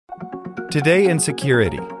Today in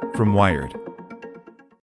Security from Wired.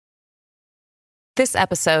 This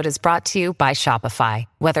episode is brought to you by Shopify.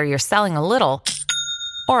 Whether you're selling a little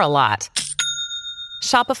or a lot,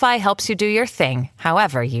 Shopify helps you do your thing,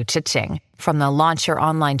 however you cha-ching. From the launch your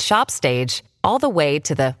online shop stage, all the way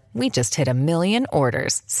to the we just hit 1 million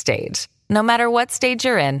orders stage. No matter what stage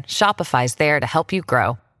you're in, Shopify's there to help you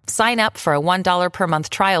grow. Sign up for a $1 per month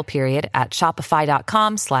trial period at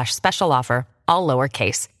shopify.com/special offer, all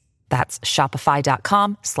lowercase. That's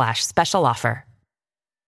shopify.com/special offer.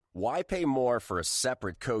 Why pay more for a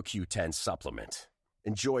separate CoQ10 supplement?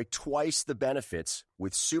 Enjoy twice the benefits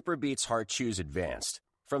with SuperBeets Heart Chews Advanced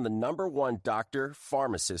from the #1 doctor,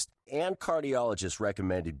 pharmacist, and cardiologist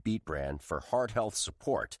recommended beet brand for heart health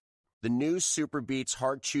support. The new SuperBeets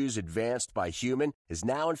Heart Chews Advanced by Human is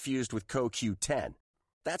now infused with CoQ10.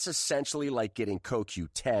 That's essentially like getting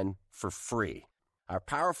CoQ10 for free. Our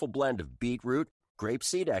powerful blend of beetroot,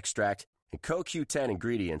 grapeseed extract, and CoQ10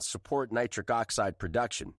 ingredients support nitric oxide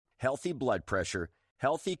production, healthy blood pressure,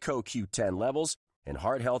 healthy CoQ10 levels, and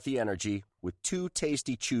heart-healthy energy with 2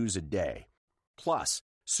 tasty chews a day. Plus,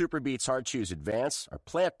 SuperBeets Heart Chews Advance are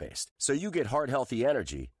plant-based, so you get heart-healthy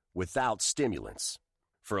energy without stimulants.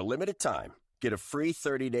 For a limited time, get a free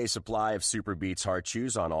 30-day supply of SuperBeets Heart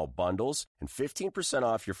Chews on all bundles and 15%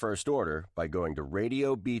 off your first order by going to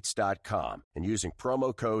radiobeats.com and using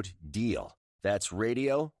promo code DEAL. That's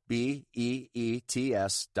radio, BEETS.com,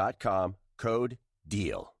 code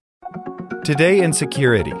DEAL. Today in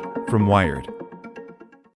Security from Wired.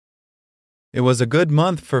 It was a good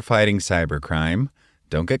month for fighting cybercrime.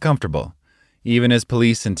 Don't get comfortable. Even as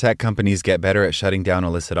police and tech companies get better at shutting down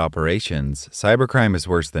illicit operations, cybercrime is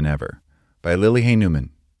worse than ever. By Lily Hay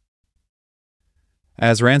Newman.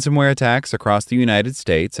 As ransomware attacks across the United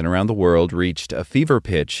States and around the world reached a fever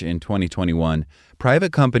pitch in 2021,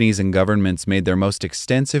 private companies and governments made their most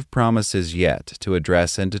extensive promises yet to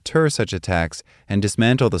address and deter such attacks and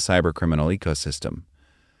dismantle the cybercriminal ecosystem.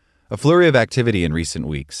 A flurry of activity in recent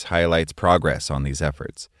weeks highlights progress on these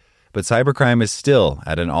efforts, but cybercrime is still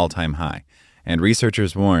at an all-time high, and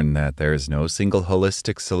researchers warn that there is no single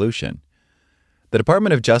holistic solution. The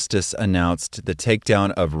Department of Justice announced the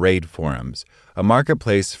takedown of raid forums, a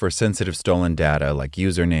marketplace for sensitive stolen data like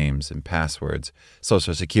usernames and passwords,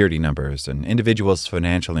 social security numbers, and individuals'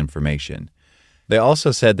 financial information. They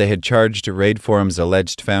also said they had charged Raid Forum's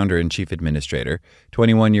alleged founder and chief administrator,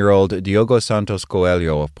 21-year-old Diogo Santos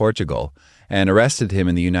Coelho of Portugal, and arrested him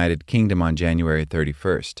in the United Kingdom on January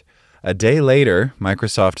 31st. A day later,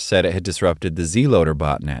 Microsoft said it had disrupted the Zloader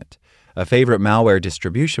botnet, a favorite malware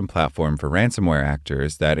distribution platform for ransomware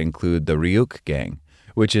actors that include the Ryuk gang,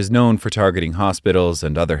 which is known for targeting hospitals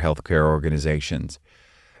and other healthcare organizations.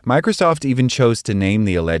 Microsoft even chose to name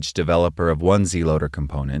the alleged developer of one Zloader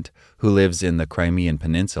component, who lives in the Crimean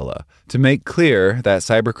Peninsula, to make clear that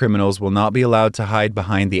cybercriminals will not be allowed to hide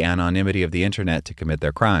behind the anonymity of the internet to commit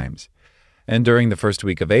their crimes. And during the first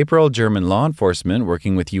week of April, German law enforcement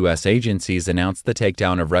working with U.S. agencies announced the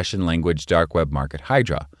takedown of Russian-language dark web market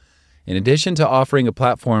Hydra. In addition to offering a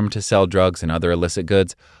platform to sell drugs and other illicit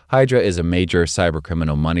goods, Hydra is a major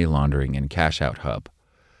cybercriminal money laundering and cash-out hub.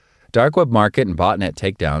 Dark web market and botnet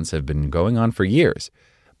takedowns have been going on for years,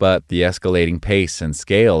 but the escalating pace and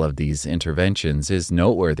scale of these interventions is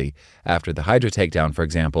noteworthy. After the Hydra takedown, for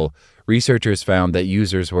example, researchers found that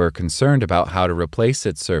users were concerned about how to replace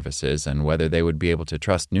its services and whether they would be able to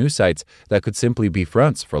trust news sites that could simply be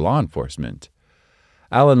fronts for law enforcement.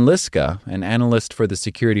 Alan Liska, an analyst for the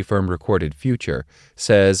security firm Recorded Future,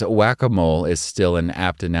 says whack-a-mole is still an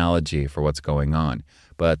apt analogy for what's going on,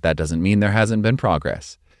 but that doesn't mean there hasn't been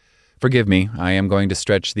progress. "Forgive me, I am going to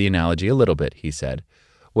stretch the analogy a little bit," he said.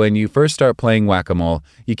 "When you first start playing whack-a-mole,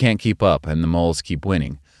 you can't keep up and the moles keep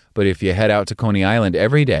winning. But if you head out to Coney Island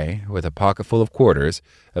every day with a pocket full of quarters,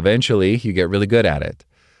 eventually you get really good at it.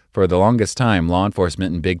 For the longest time, law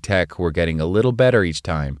enforcement and big tech were getting a little better each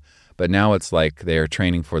time, but now it's like they are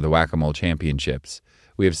training for the whack-a-mole championships.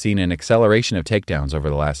 We have seen an acceleration of takedowns over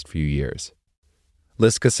the last few years."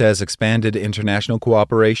 Liska says expanded international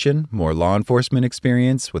cooperation, more law enforcement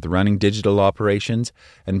experience with running digital operations,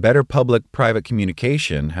 and better public-private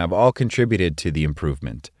communication have all contributed to the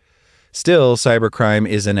improvement. Still, cybercrime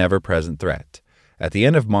is an ever-present threat. At the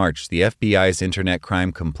end of March, the FBI's Internet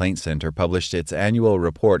Crime Complaint Center published its annual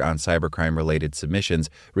report on cybercrime-related submissions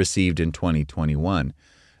received in 2021.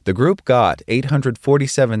 The group got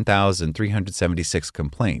 847,376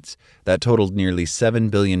 complaints that totaled nearly $7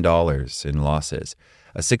 billion in losses,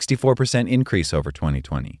 a 64% increase over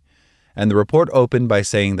 2020. And the report opened by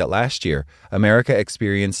saying that last year, America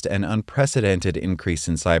experienced an unprecedented increase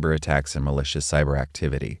in cyber attacks and malicious cyber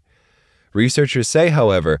activity. Researchers say,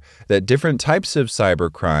 however, that different types of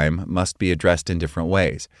cybercrime must be addressed in different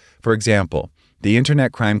ways. For example, the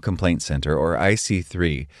Internet Crime Complaint Center, or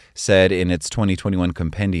IC3, said in its 2021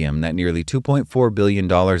 compendium that nearly $2.4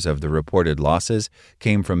 billion of the reported losses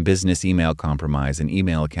came from business email compromise and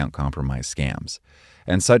email account compromise scams.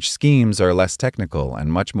 And such schemes are less technical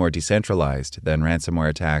and much more decentralized than ransomware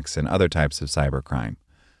attacks and other types of cybercrime.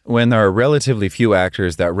 When there are relatively few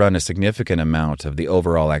actors that run a significant amount of the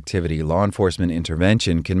overall activity, law enforcement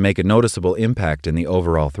intervention can make a noticeable impact in the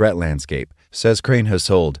overall threat landscape, says Crane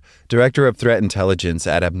Household, Director of Threat Intelligence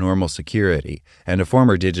at Abnormal Security and a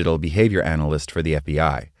former digital behavior analyst for the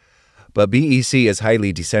FBI. But BEC is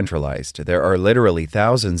highly decentralized. There are literally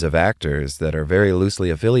thousands of actors that are very loosely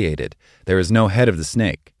affiliated. There is no head of the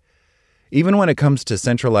snake. Even when it comes to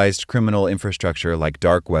centralized criminal infrastructure like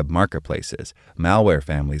dark web marketplaces, malware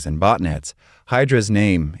families, and botnets, Hydra's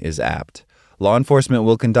name is apt. Law enforcement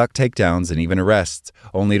will conduct takedowns and even arrests,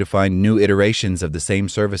 only to find new iterations of the same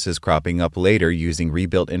services cropping up later using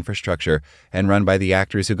rebuilt infrastructure and run by the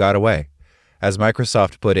actors who got away. As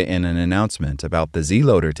Microsoft put it in an announcement about the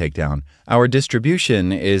Zloader takedown, our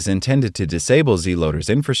distribution is intended to disable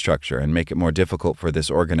Zloader's infrastructure and make it more difficult for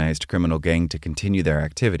this organized criminal gang to continue their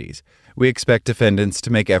activities. We expect defendants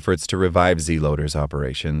to make efforts to revive Zloader's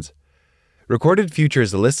operations. Recorded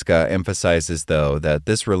Future's Liska emphasizes, though, that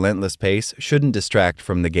this relentless pace shouldn't distract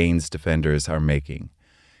from the gains defenders are making.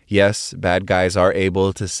 Yes, bad guys are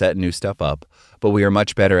able to set new stuff up, but we are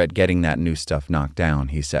much better at getting that new stuff knocked down,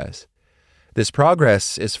 he says. This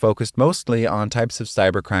progress is focused mostly on types of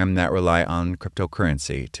cybercrime that rely on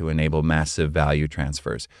cryptocurrency to enable massive value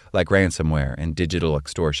transfers, like ransomware and digital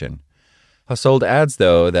extortion. Household adds,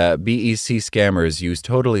 though, that BEC scammers use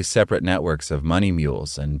totally separate networks of money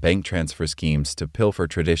mules and bank transfer schemes to pilfer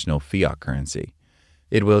traditional fiat currency.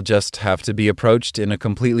 It will just have to be approached in a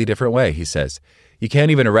completely different way, he says. You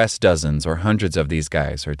can't even arrest dozens or hundreds of these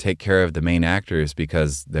guys or take care of the main actors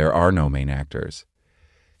because there are no main actors.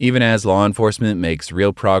 Even as law enforcement makes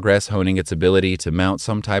real progress honing its ability to mount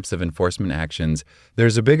some types of enforcement actions,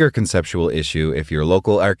 there's a bigger conceptual issue if your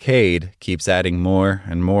local arcade keeps adding more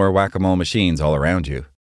and more whack-a-mole machines all around you.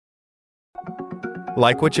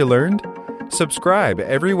 Like what you learned? Subscribe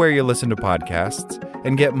everywhere you listen to podcasts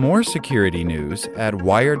and get more security news at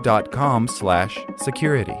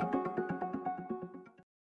wired.com/security.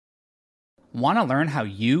 Want to learn how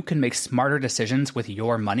you can make smarter decisions with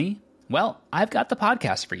your money? Well, I've got the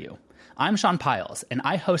podcast for you. I'm Sean Piles, and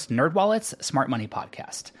I host NerdWallet's Smart Money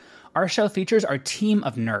Podcast. Our show features our team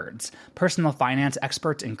of nerds, personal finance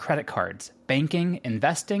experts in credit cards, banking,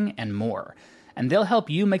 investing, and more. And they'll help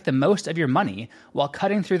you make the most of your money while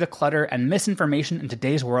cutting through the clutter and misinformation in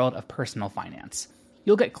today's world of personal finance.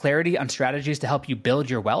 You'll get clarity on strategies to help you build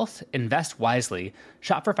your wealth, invest wisely,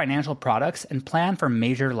 shop for financial products, and plan for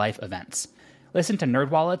major life events. Listen to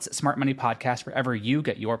NerdWallet's Smart Money Podcast wherever you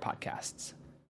get your podcasts.